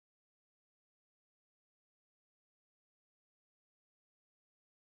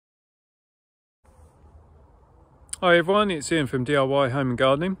Hi everyone, it's Ian from DIY Home and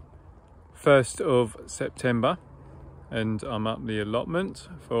Gardening. 1st of September, and I'm up the allotment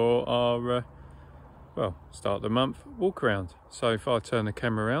for our, start of the month walk around. So if I turn the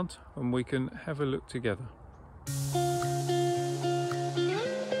camera around and we can have a look together.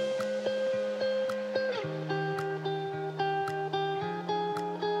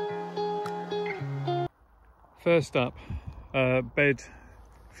 First up, bed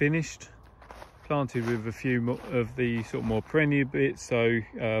finished. Planted with a few of the sort of more perennial bits, so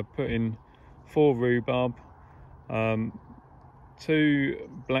put in 4 rhubarb, 2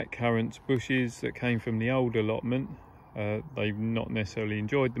 blackcurrant bushes that came from the old allotment. They've not necessarily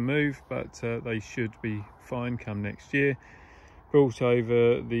enjoyed the move, but they should be fine come next year. Brought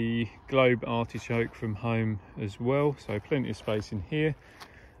over the globe artichoke from home as well, so plenty of space in here,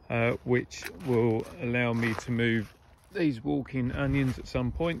 which will allow me to move these walking onions at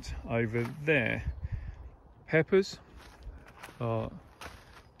some point over there. Peppers are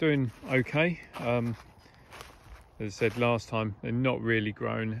doing okay. As I said last time, they're not really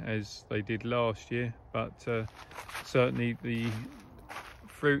grown as they did last year, but certainly the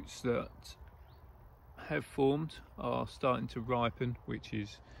fruits that have formed are starting to ripen, which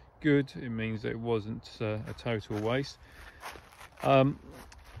is good. It means that it wasn't a total waste.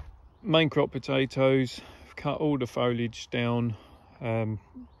 Main crop potatoes, cut all the foliage down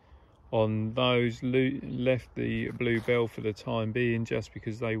on those, left the bluebell for the time being just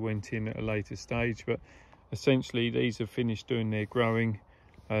because they went in at a later stage, but essentially these have finished doing their growing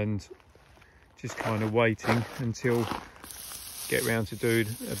and just kind of waiting until get round to doing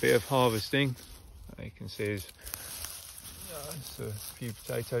a bit of harvesting. You can see there's a few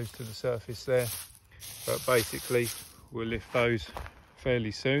potatoes to the surface there, but basically we'll lift those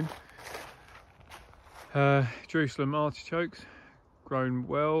fairly soon. Jerusalem artichokes, grown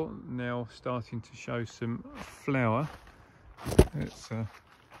well, now starting to show some flower. Let's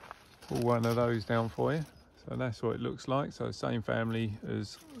pull one of those down for you. So that's what it looks like, so same family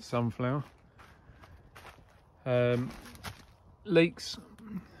as sunflower. Leeks,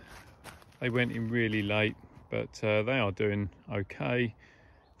 they went in really late, but they are doing okay.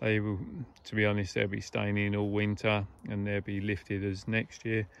 They will, to be honest, they'll be staying in all winter and they'll be lifted as next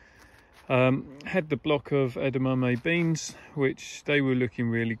year. Had the block of edamame beans, which they were looking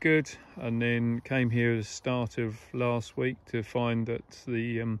really good, and then came here at the start of last week to find that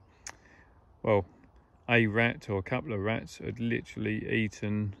the a rat or a couple of rats had literally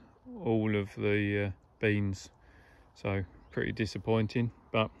eaten all of the beans, so pretty disappointing.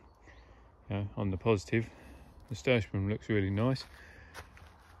 But on the positive, the nasturtium looks really nice.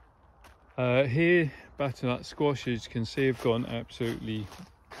 Here, butternut squash, as you can see, have gone absolutely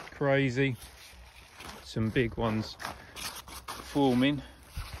crazy. Some big ones forming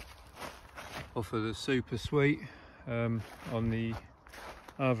off of the super sweet. On the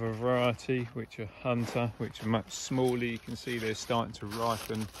other variety, which are hunter, which are much smaller, you can see they're starting to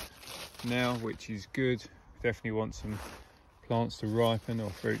ripen now, which is good. Definitely want some plants to ripen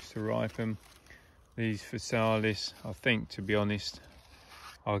or fruits to ripen. These physalis, I think, to be honest,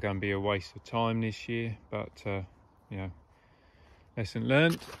 are going to be a waste of time this year, but lesson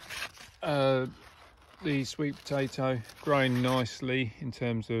learned. The sweet potato growing nicely in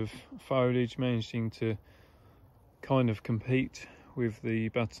terms of foliage, managing to kind of compete with the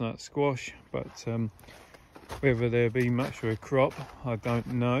butternut squash, but whether there be much of a crop, I don't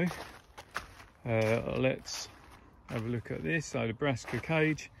know. Let's have a look at this. So the brassica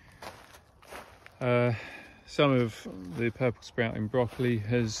cage, some of the purple sprouting broccoli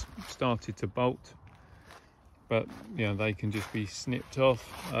has started to bolt, but they can just be snipped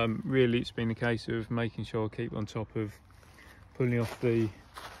off. Really, it's been a case of making sure I keep on top of pulling off the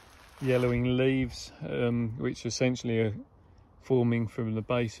yellowing leaves, which essentially are forming from the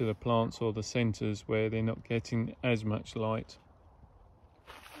base of the plants or the centres where they're not getting as much light.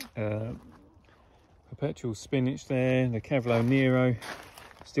 Perpetual spinach there, the Cavolo Nero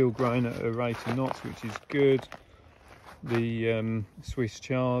still growing at a rate of knots, which is good. The Swiss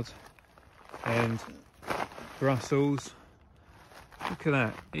chard and Brussels, look at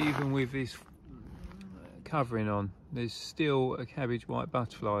that, even with this covering on, there's still a cabbage white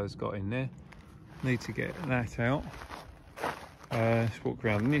butterfly has got in there. Need to get that out. Let's walk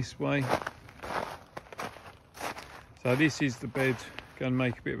around this way. So this is the bed, going to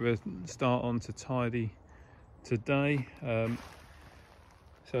make a bit of a start on to tidy today.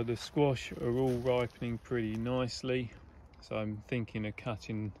 So the squash are all ripening pretty nicely, so I'm thinking of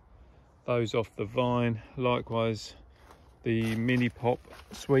cutting those off the vine. Likewise, the mini pop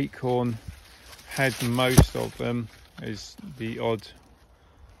sweet corn had most of them. There's the odd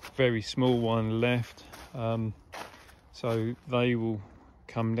very small one left. so they will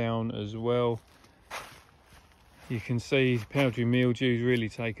come down as well. You can see powdery mildew's really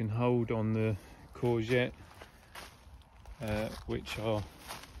taken hold on the courgette, which are,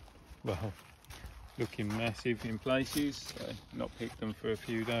 well, looking massive in places. So not picked them for a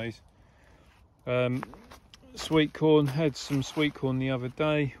few days. Sweet corn, had some sweet corn the other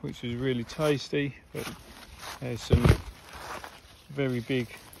day, which was really tasty, but there's some very big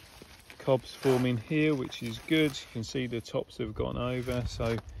cobs forming here, which is good. You can see the tops have gone over,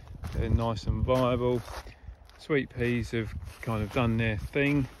 so they're nice and viable. Sweet peas have kind of done their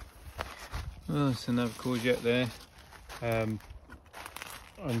thing. Oh, there's another courgette there. And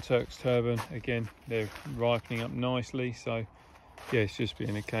Turk's turban, again, they're ripening up nicely, so yeah, it's just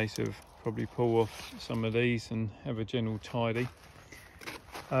been a case of probably pull off some of these and have a general tidy.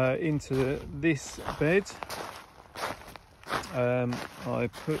 Into this bed, I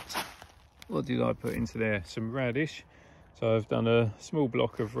put, what did I put into there? Some radish. So I've done a small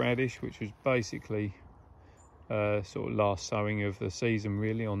block of radish, which was basically sort of last sowing of the season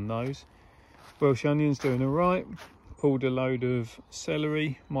really on those. Welsh onions doing all right. Pulled a load of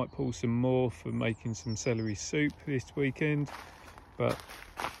celery, might pull some more for making some celery soup this weekend, but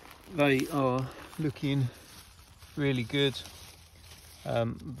they are looking really good.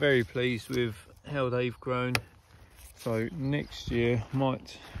 Very pleased with how they've grown. So next year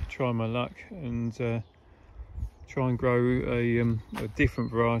might try my luck and try and grow a different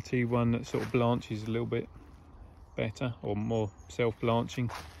variety, one that sort of blanches a little bit better or more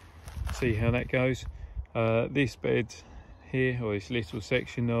self-blanching. See how that goes. This bed here, or this little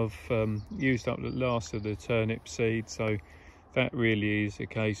section, of used up the last of the turnip seed, so that really is a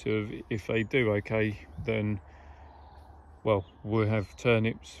case of, if they do okay, then well, we'll have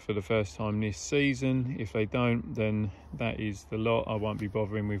turnips for the first time this season. If they don't, then that is the lot. I won't be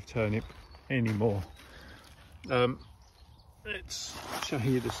bothering with turnip anymore. Let's show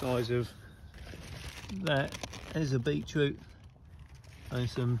you the size of that. There's a beetroot and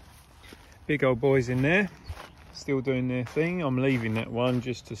some big old boys in there, still doing their thing. I'm leaving that one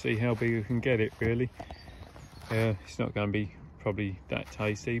just to see how big we can get it, really. It's not going to be probably that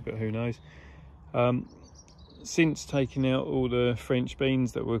tasty, but who knows. Since taking out all the French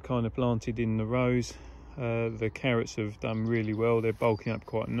beans that were kind of planted in the rows, the carrots have done really well. They're bulking up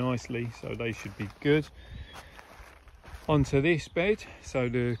quite nicely, so they should be good. Onto this bed, so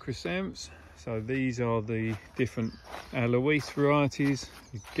the chrysanthemums. So these are the different Alois varieties.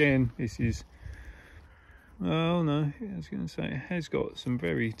 Again, this is, oh no, I was going to say it has got some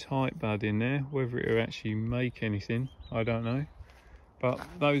very tight bud in there. Whether it will actually make anything, I don't know. But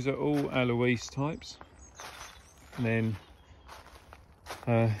those are all Alois types. And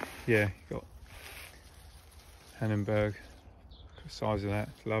then, yeah, got Annenberg, the size of that,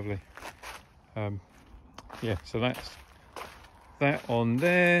 it's lovely. Yeah, so that's that on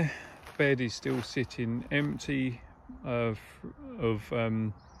there. Bed is still sitting empty of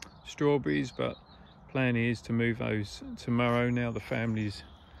strawberries, but plan is to move those tomorrow. Now the family's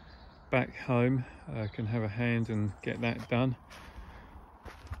back home, can have a hand and get that done.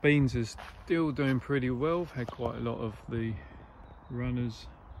 Beans are still doing pretty well. I've had quite a lot of the runners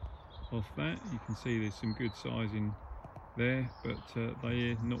off that. You can see there's some good size in there, but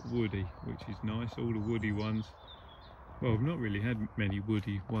they're not woody, which is nice. All the woody ones, well, I've not really had many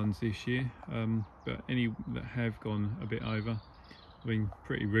woody ones this year, but any that have gone a bit over have been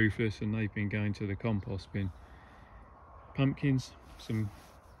pretty ruthless, and they've been going to the compost bin. Pumpkins, some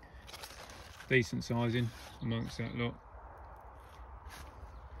decent sizing amongst that lot,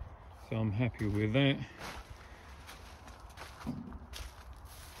 so I'm happy with that.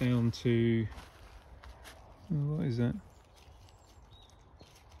 Down to, what is that?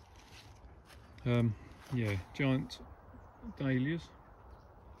 Yeah, giant dahlias,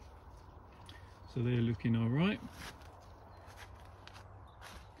 so they're looking all right.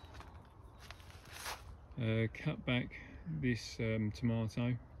 Cut back this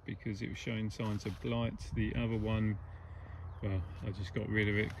tomato because it was showing signs of blight. The other one, well, I just got rid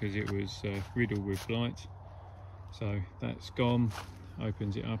of it because it was riddled with blight, so that's gone.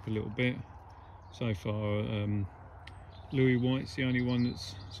 Opens it up a little bit. So far Louis White's the only one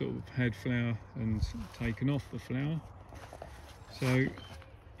that's sort of had flower and taken off the flower. So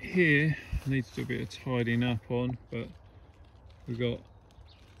here needs to do a bit of tidying up on, but we've got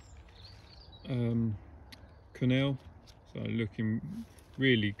Cornell, so looking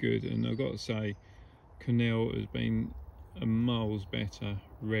really good, and I've got to say Cornell has been a miles better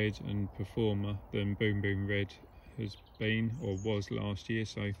red and performer than Boom Boom Red has been or was last year.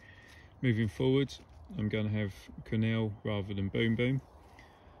 So moving forward, I'm going to have Cornell rather than Boom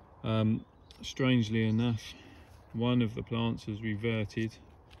Boom. Strangely enough, one of the plants has reverted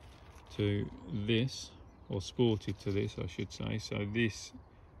to this, or sported to this I should say. So this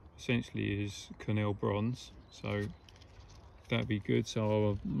essentially is Cornell bronze, so that'd be good. So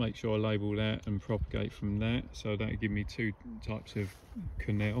I'll make sure I label that and propagate from that, so that'll give me two types of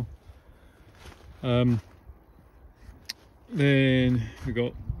Cornell. Then we've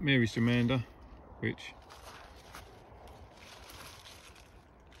got Mary's Germander, which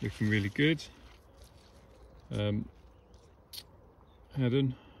looking really good. Haddon,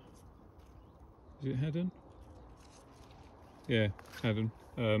 is it Haddon? Yeah, Haddon,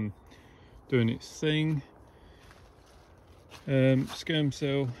 doing its thing.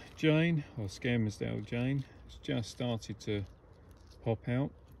 Scammsdale Jane, or Scammsdale Jane, it's just started to pop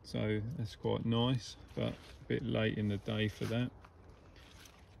out, so that's quite nice, but a bit late in the day for that.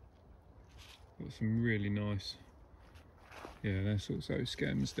 Got some really nice, yeah, that's also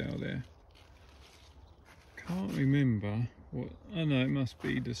Scammsdale there. Can't remember what, oh no, it must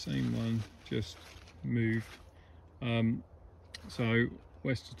be the same one, just moved. So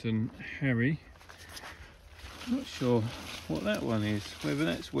Westerton Harry, not sure what that one is, whether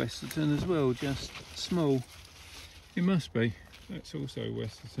that's Westerton as well, just small. It must be, that's also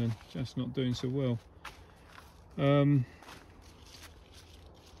Westerton, just not doing so well.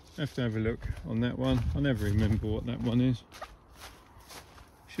 Have to have a look on that one. I never remember what that one is.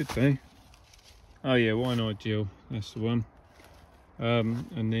 Should be. Oh yeah, Wine-Eyed Jill, that's the one.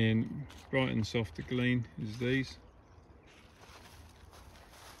 And then Bright and Softer Glean is these.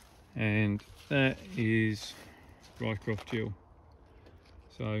 And that is Rycroft Jill.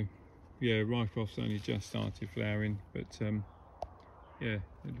 So yeah, Rycroft's only just started flowering, but yeah, they're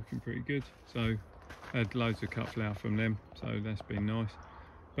looking pretty good. So I had loads of cut flower from them, so that's been nice.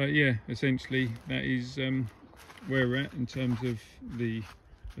 But yeah, essentially that is where we're at in terms of the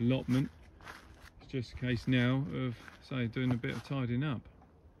allotment. It's just a case now of, say, doing a bit of tidying up.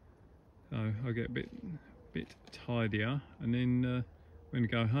 So I get a bit tidier, and then when I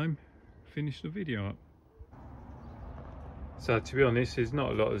go home, finish the video up. So to be honest, there's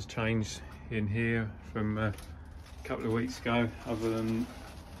not a lot has changed in here from a couple of weeks ago, other than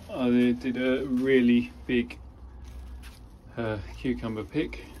I did a really big cucumber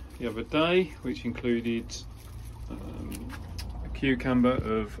pick the other day, which included a cucumber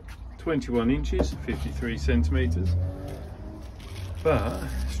of 21 inches, 53 centimeters. But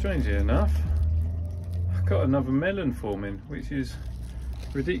strangely enough, I've got another melon forming, which is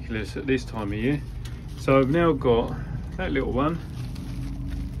ridiculous at this time of year. So I've now got that little one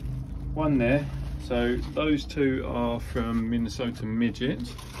there. So those two are from Minnesota Midget.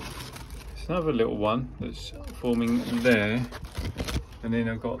 It's another little one that's forming there, and then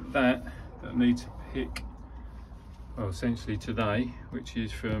I've got that I need to pick, well, essentially today, which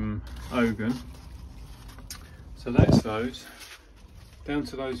is from Ogun. So that's those. Down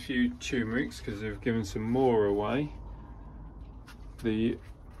to those few turmerics, because they've given some more away. The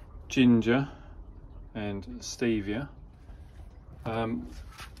ginger and stevia.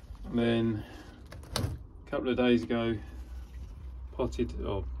 Then a couple of days ago, potted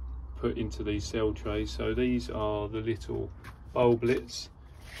or put into these cell trays. So these are the little bulblets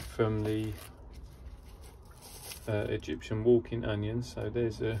from the Egyptian walking onions. So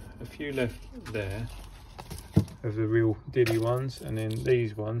there's a few left there of the real diddy ones, and then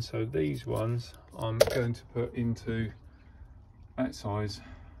these ones. So these ones I'm going to put into that size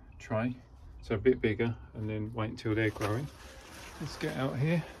tray, so a bit bigger, and then wait until they're growing. Let's get out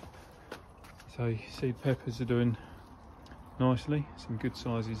here. So you see peppers are doing nicely, some good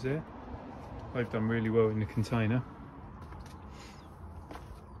sizes there. They've done really well in the container.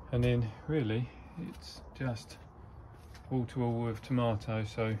 And then really it's just wall to wall with tomatoes.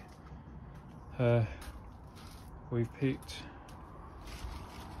 So we've picked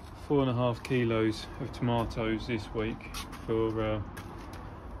 4.5 kilos of tomatoes this week for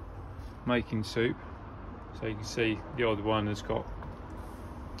making soup. So you can see the odd one has got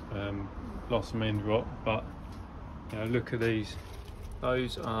blossom end rot, but you know, look at these.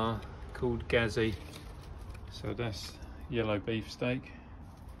 Those are called gazi. So that's yellow beefsteak.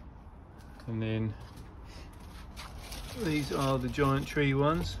 And then these are the giant tree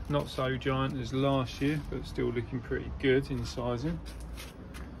ones, not so giant as last year, but still looking pretty good in sizing.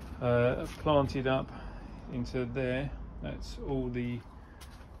 Planted up into there, that's all the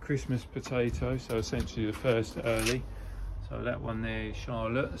Christmas potatoes, so essentially the first early. So that one there is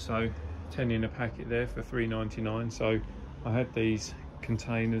Charlotte, so 10 in a packet there for $3.99. So I had these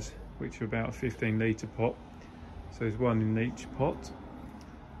containers which are about a 15 litre pot, so there's one in each pot.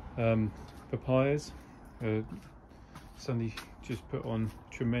 Papayas, Sunday just put on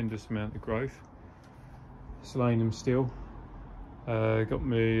tremendous amount of growth. slaying them still. Got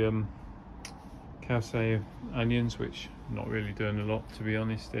my calcea onions, which I'm not really doing a lot, to be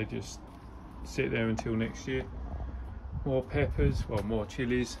honest. They just sit there until next year. More peppers, well, more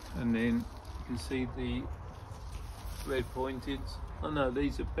chilies, and then you can see the red pointed. Oh no,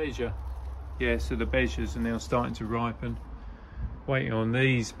 these are beja. Yeah, so the bejas are now starting to ripen. Waiting on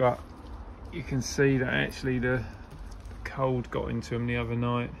these, but you can see that actually the cold got into them the other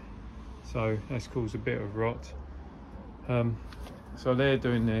night, so that's caused a bit of rot. So they're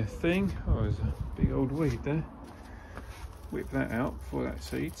doing their thing. Oh, there's a big old weed there. Whip that out before that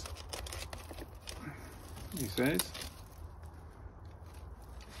seeds. He says.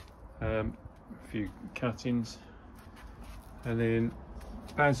 A few cuttings, and then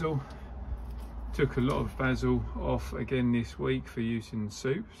basil. Took a lot of basil off again this week for use in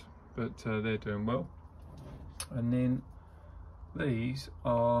soups, but they're doing well. And then these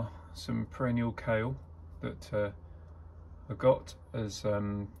are some perennial kale that I got as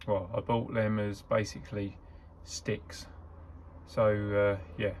well, I bought them as basically sticks. So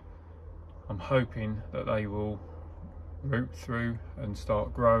yeah, I'm hoping that they will root through and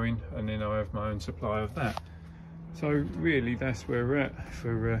start growing, and then I'll have my own supply of that. So really that's where we're at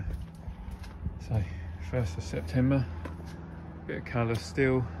for say 1st of September. Bit of colour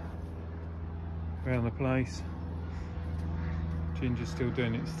still around the place. Ginger's still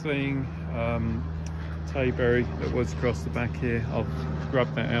doing its thing. Tayberry that was across the back here, I'll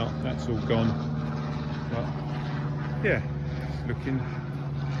rub that out, that's all gone. But yeah, it's looking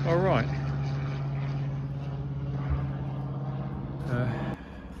alright.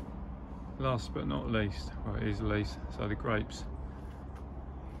 Last but not least, well, it is the least, so the grapes.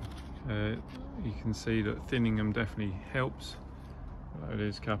 You can see that thinning them definitely helps.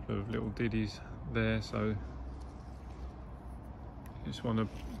 There's a couple of little diddies there, so you just want to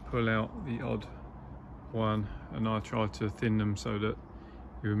pull out the odd one, and I try to thin them so that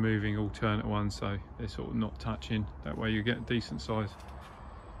you're removing alternate ones, so they're sort of not touching. That way you get a decent size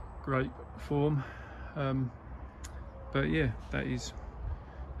grape form. But yeah, that's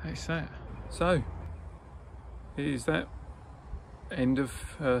that. So it is that end of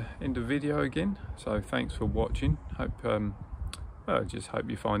video again. So thanks for watching. Hope well, I just hope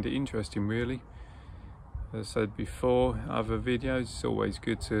you find it interesting, really. As I said before, other videos, it's always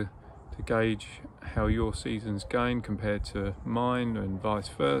good to gauge how your season's going compared to mine, and vice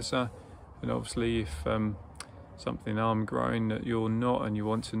versa. And obviously if something I'm growing that you're not and you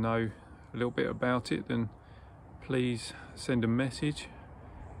want to know a little bit about it, then please send a message,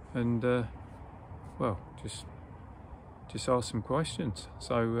 and well, just ask some questions.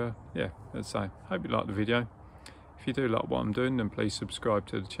 So yeah, as I say, hope you like the video. If you do like what I'm doing, then please subscribe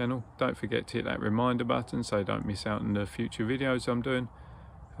to the channel. Don't forget to hit that reminder button so you don't miss out on the future videos I'm doing.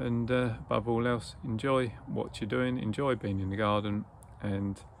 And above all else, enjoy what you're doing, enjoy being in the garden,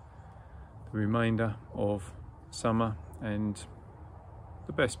 and the remainder of summer and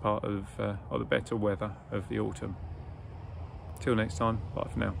the best part of or the better weather of the autumn. Till next time, bye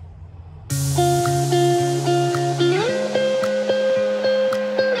for now.